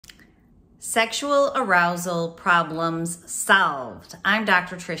Sexual arousal problems solved. I'm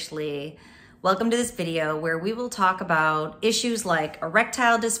Dr. Trish Leigh. Welcome to this video where we will talk about issues like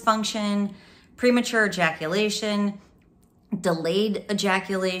erectile dysfunction, premature ejaculation, delayed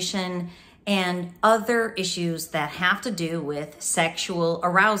ejaculation, and other issues that have to do with sexual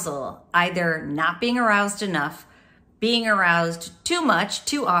arousal, either not being aroused enough, being aroused too much,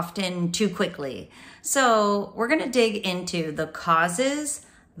 too often, too quickly. So we're going to dig into the causes,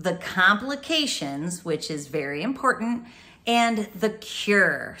 the complications, which is very important, and the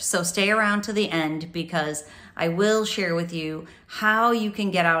cure. So stay around to the end because I will share with you how you can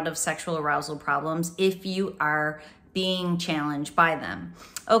get out of sexual arousal problems if you are being challenged by them.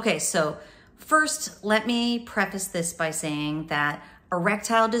 Okay, so first, let me preface this by saying that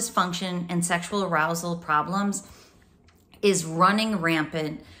erectile dysfunction and sexual arousal problems is running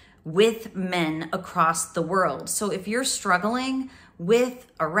rampant with men across the world. So if you're struggling with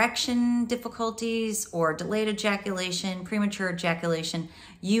erection difficulties or delayed ejaculation, premature ejaculation,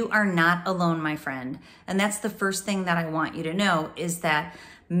 you are not alone, my friend. And that's the first thing that I want you to know is that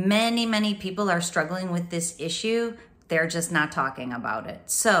many people are struggling with this issue. They're just not talking about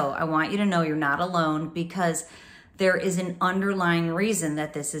it. So I want you to know you're not alone because there is an underlying reason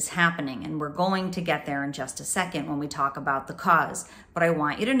that this is happening. And we're going to get there in just a second when we talk about the cause. But I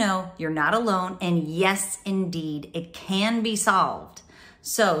want you to know you're not alone. And yes, indeed, it can be solved.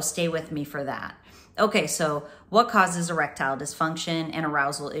 So stay with me for that. Okay, so what causes erectile dysfunction and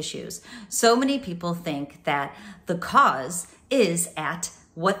arousal issues? So many people think that the cause is at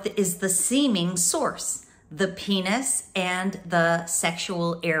what is the seeming source, the penis and the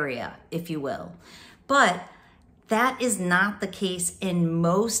sexual area, if you will. But that is not the case in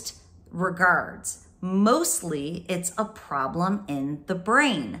most regards. Mostly, it's a problem in the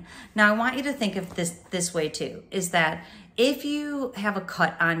brain. Now, I want you to think of this way too, is that if you have a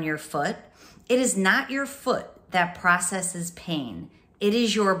cut on your foot, it is not your foot that processes pain. It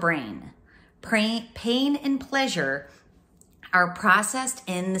is your brain. Pain and pleasure are processed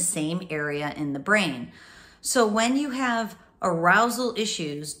in the same area in the brain. So when you have arousal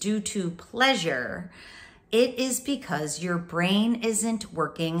issues due to pleasure, it is because your brain isn't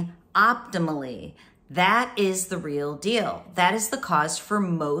working optimally. That is the real deal. That is the cause for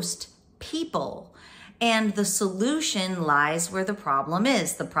most people. And the solution lies where the problem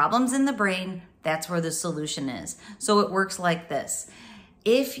is. The problem's in the brain. That's where the solution is. So it works like this.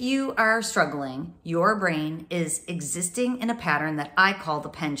 If you are struggling, your brain is existing in a pattern that I call the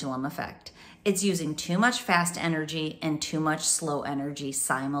pendulum effect. It's using too much fast energy and too much slow energy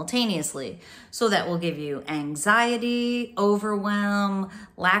simultaneously. So that will give you anxiety, overwhelm,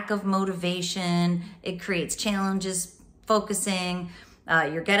 lack of motivation. It creates challenges focusing,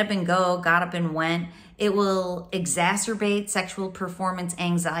 your get up and go, got up and went. It will exacerbate sexual performance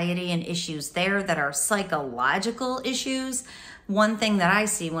anxiety and issues there that are psychological issues. One thing that I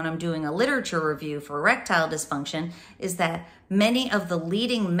see when I'm doing a literature review for erectile dysfunction is that many of the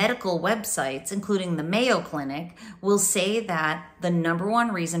leading medical websites, including the Mayo Clinic, will say that the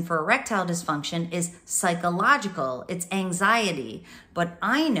 #1 reason for erectile dysfunction is psychological, it's anxiety. But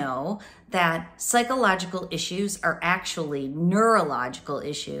I know that psychological issues are actually neurological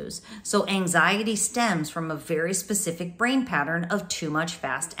issues. So anxiety stems from a very specific brain pattern of too much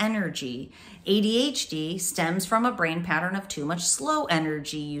fast energy. ADHD stems from a brain pattern of too much slow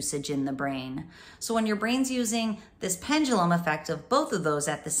energy usage in the brain. So when your brain's using this pendulum effect of both of those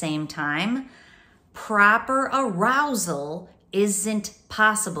at the same time, proper arousal isn't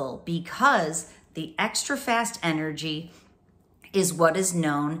possible because the extra fast energy is what is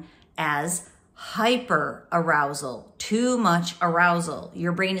known as hyperarousal, too much arousal.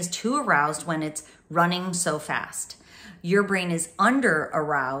 Your brain is too aroused when it's running so fast. Your brain is under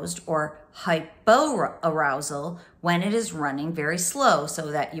aroused or hypoarousal when it is running very slow,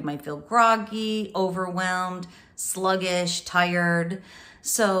 so that you might feel groggy, overwhelmed, sluggish, tired.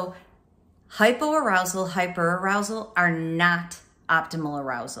 So hypoarousal, hyperarousal are not optimal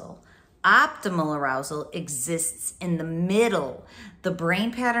arousal. Optimal arousal exists in the middle. The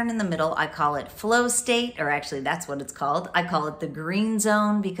brain pattern in the middle, I call it flow state, or actually that's what it's called. I call it the green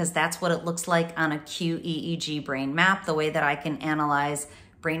zone because that's what it looks like on a QEEG brain map, the way that I can analyze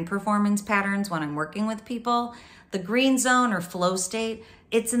brain performance patterns when I'm working with people. The green zone or flow state,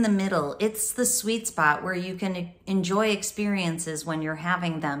 it's in the middle. It's the sweet spot where you can enjoy experiences when you're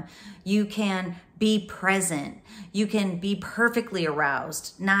having them. You can be present. You can be perfectly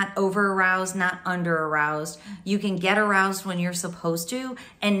aroused, not over aroused, not under aroused. You can get aroused when you're supposed to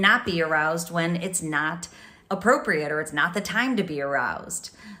and not be aroused when it's not appropriate, or it's not the time to be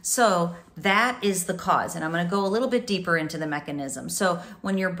aroused. So that is the cause. And I'm going to go a little bit deeper into the mechanism. So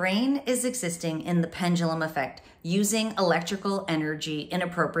when your brain is existing in the pendulum effect, using electrical energy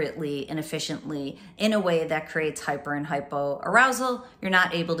inappropriately, inefficiently, in a way that creates hyper and hypo arousal, you're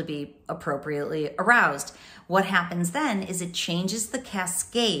not able to be appropriately aroused. What happens then is it changes the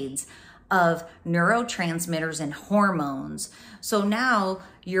cascades of neurotransmitters and hormones. So now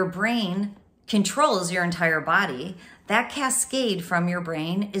your brain controls your entire body. That cascade from your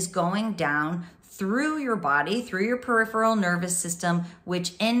brain is going down through your body, through your peripheral nervous system,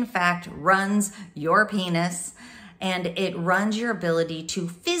 which in fact runs your penis, and it runs your ability to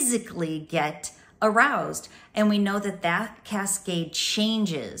physically get aroused. And we know that that cascade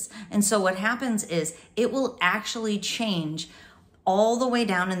changes. And so what happens is it will actually change all the way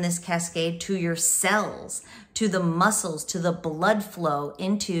down in this cascade to your cells, to the muscles, to the blood flow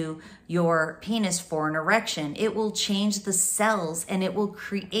into your penis for an erection. It will change the cells and it will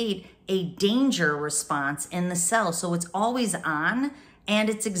create a danger response in the cell. So it's always on and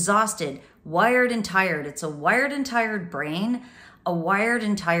it's exhausted, wired and tired. It's a wired and tired brain, a wired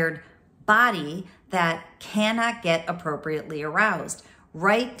and tired body that cannot get appropriately aroused,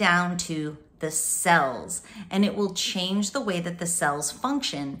 right down to the cells, and it will change the way that the cells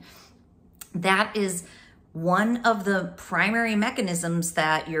function. That is one of the primary mechanisms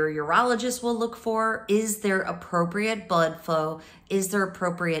that your urologist will look for. Is there appropriate blood flow? Is there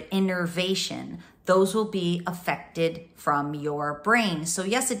appropriate innervation? Those will be affected from your brain. So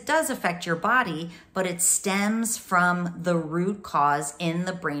yes, it does affect your body, but it stems from the root cause in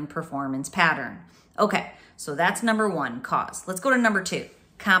the brain performance pattern. Okay, so that's number one, cause. Let's go to number two,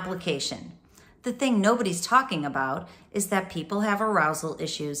 complication. The thing nobody's talking about is that people have arousal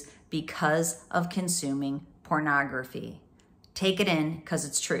issues because of consuming pornography. Take it in because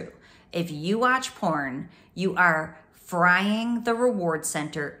it's true. If you watch porn, you are frying the reward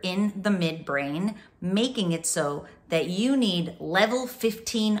center in the midbrain, making it so that you need level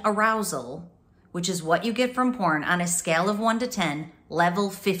 15 arousal, which is what you get from porn on a scale of 1 to 10,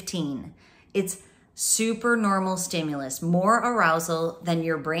 level 15. It's super normal stimulus, more arousal than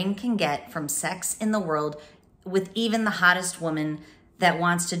your brain can get from sex in the world with even the hottest woman that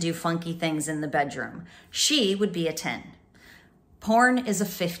wants to do funky things in the bedroom. She would be a 10. Porn is a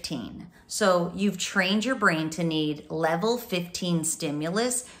 15. So you've trained your brain to need level 15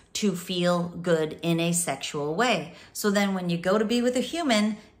 stimulus to feel good in a sexual way. So then when you go to be with a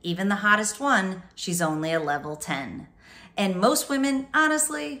human, even the hottest one, she's only a level 10. And most women,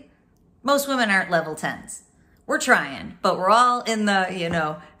 honestly, most women aren't level 10s. We're trying, but we're all in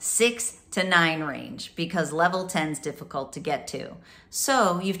the, 6 to 9 range because level 10 is difficult to get to.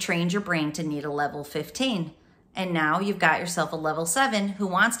 So you've trained your brain to need a level 15. And now you've got yourself a level 7 who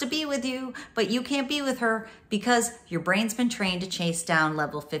wants to be with you, but you can't be with her because your brain's been trained to chase down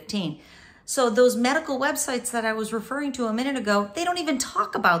level 15. So those medical websites that I was referring to a minute ago, they don't even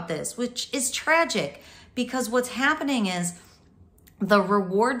talk about this, which is tragic because what's happening is the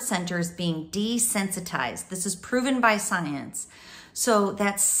reward center is being desensitized. This is proven by science. So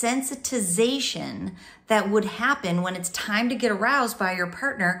that sensitization that would happen when it's time to get aroused by your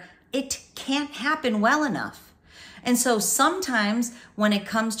partner, it can't happen well enough. And so sometimes when it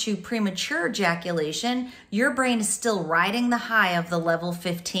comes to premature ejaculation, your brain is still riding the high of the level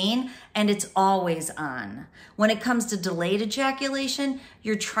 15 and it's always on. When it comes to delayed ejaculation,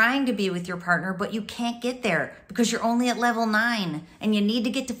 you're trying to be with your partner, but you can't get there because you're only at level 9 and you need to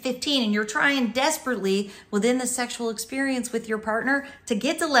get to 15 and you're trying desperately within the sexual experience with your partner to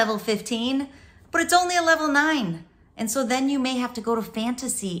get to level 15, but it's only a level 9. And so then you may have to go to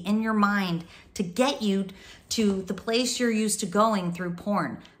fantasy in your mind to get you to the place you're used to going through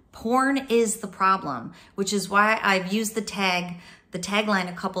porn. Porn is the problem, which is why I've used the tagline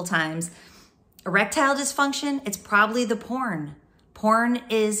a couple times. Erectile dysfunction, it's probably the porn. Porn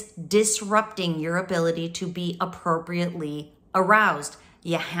is disrupting your ability to be appropriately aroused.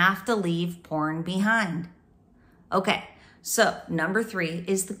 You have to leave porn behind. Okay, so number 3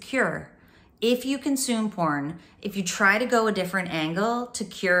 is the cure. If you consume porn, if you try to go a different angle to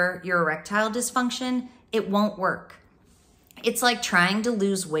cure your erectile dysfunction, it won't work. It's like trying to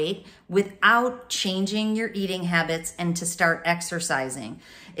lose weight without changing your eating habits and to start exercising.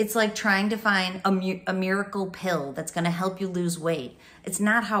 It's like trying to find a miracle pill that's going to help you lose weight. It's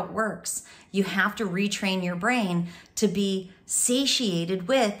not how it works. You have to retrain your brain to be satiated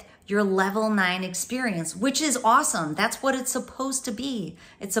with your level 9 experience, which is awesome. That's what it's supposed to be.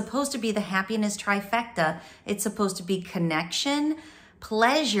 It's supposed to be the happiness trifecta. It's supposed to be connection,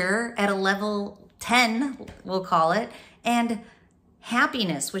 pleasure at a level 10, we'll call it, and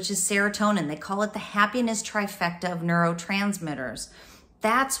happiness, which is serotonin. They call it the happiness trifecta of neurotransmitters.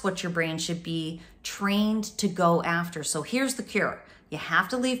 That's what your brain should be trained to go after. So here's the cure. You have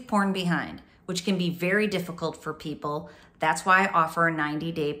to leave porn behind, which can be very difficult for people. That's why I offer a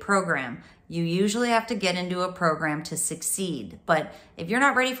 90-day program. You usually have to get into a program to succeed. But if you're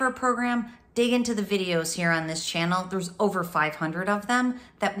not ready for a program, dig into the videos here on this channel. There's over 500 of them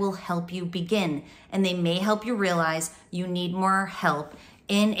that will help you begin. And they may help you realize you need more help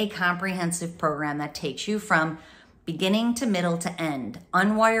in a comprehensive program that takes you from beginning to middle to end.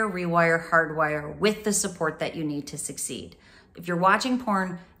 Unwire, rewire, hardwire with the support that you need to succeed. If you're watching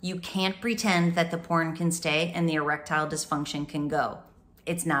porn, you can't pretend that the porn can stay and the erectile dysfunction can go.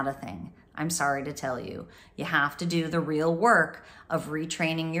 It's not a thing. I'm sorry to tell you. You have to do the real work of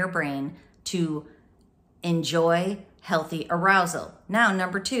retraining your brain to enjoy healthy arousal. Now,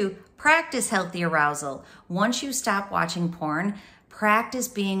 number 2, practice healthy arousal. Once you stop watching porn, practice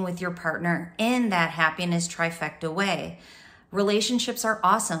being with your partner in that happiness trifecta way. Relationships are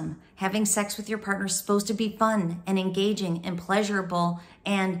awesome. Having sex with your partner is supposed to be fun and engaging and pleasurable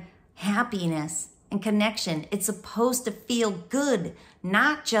and happiness and connection. It's supposed to feel good,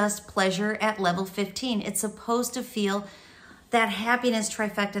 not just pleasure at level 15. It's supposed to feel that happiness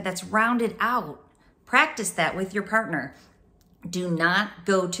trifecta that's rounded out. Practice that with your partner. Do not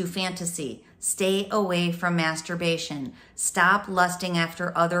go to fantasy. Stay away from masturbation. Stop lusting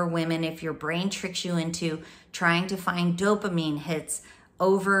after other women if your brain tricks you into trying to find dopamine hits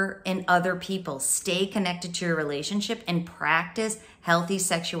over in other people. Stay connected to your relationship and practice healthy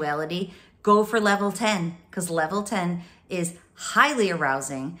sexuality. Go for level 10, because level 10 is highly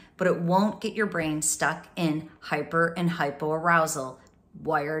arousing, but it won't get your brain stuck in hyper and hypoarousal,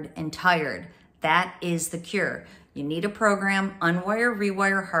 wired and tired. That is the cure. You need a program, unwire,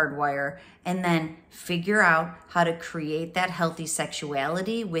 rewire, hardwire, and then figure out how to create that healthy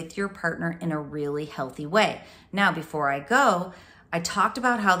sexuality with your partner in a really healthy way. Now, before I go, I talked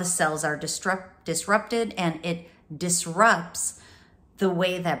about how the cells are disrupted, and it disrupts the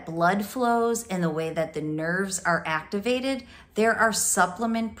way that blood flows and the way that the nerves are activated. There are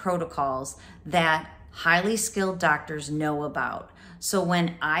supplement protocols that highly skilled doctors know about. So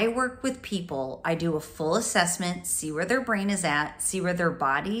when I work with people, I do a full assessment, see where their brain is at, see where their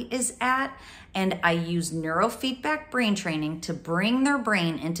body is at, and I use neurofeedback brain training to bring their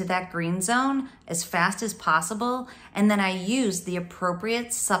brain into that green zone as fast as possible. And then I use the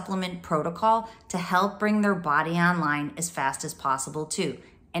appropriate supplement protocol to help bring their body online as fast as possible too.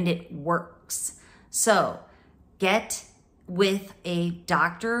 And it works. So get with a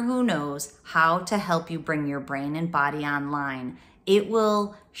doctor who knows how to help you bring your brain and body online. It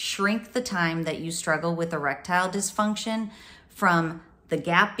will shrink the time that you struggle with erectile dysfunction from the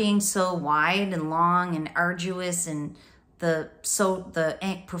gap being so wide and long and arduous, and the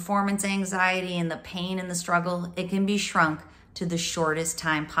performance anxiety and the pain and the struggle. It can be shrunk to the shortest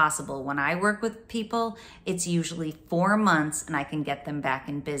time possible. When I work with people, it's usually 4 months and I can get them back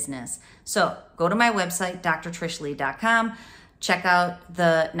in business. So go to my website, drtrishleigh.com. Check out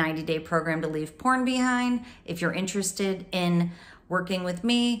the 90-day program to leave porn behind. If you're interested in working with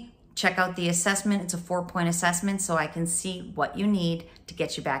me, check out the assessment. It's a 4-point assessment so I can see what you need to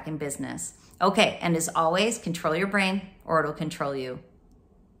get you back in business. Okay, and as always, control your brain or it'll control you.